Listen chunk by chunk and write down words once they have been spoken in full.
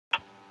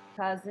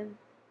Cousin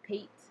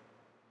Pete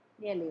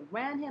nearly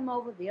ran him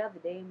over the other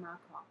day in my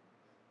car.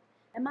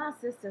 And my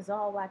sister's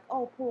all like,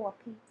 oh, poor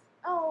Pete.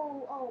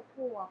 Oh,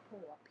 poor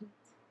Pete.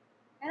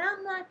 And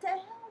I'm like, to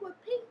hell with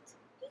Pete.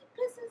 He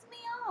pisses me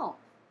off.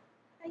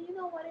 And you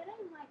know what? It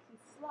ain't like he's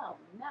slow.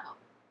 No,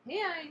 he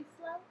ain't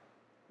slow.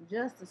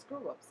 Just a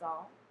screw-up's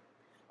all.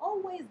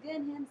 Always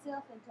getting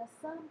himself into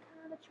some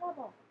kind of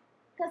trouble.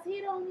 Because he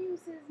don't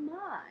use his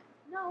mind.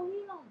 No,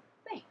 he don't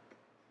think.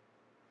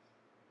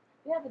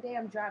 The other day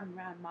I'm driving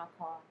around in my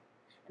car.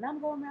 And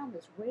I'm going around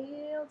this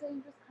real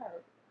dangerous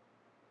curve.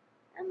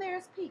 And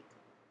there's Pete.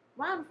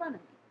 Right in front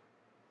of me.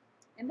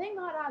 And thank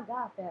God I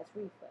got fast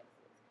reflexes.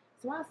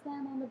 So I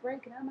stand on the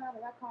brake and I'm out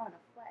of that car in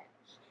a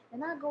flash.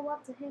 And I go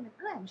up to him and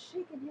I am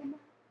shaking him out.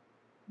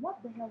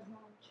 What the hell's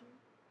wrong with you?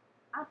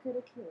 I could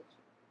have killed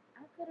you.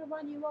 I could have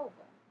run you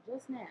over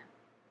just now.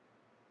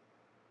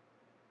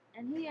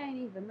 And he ain't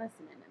even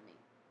listening to me.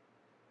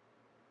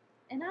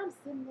 And I'm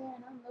sitting there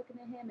and I'm looking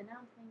at him and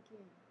I'm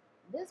thinking,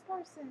 this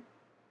person,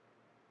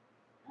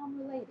 I'm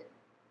related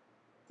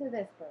to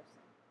this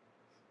person.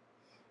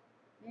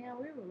 Man,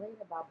 we're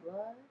related by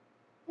blood.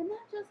 And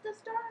that just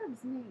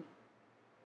disturbs me.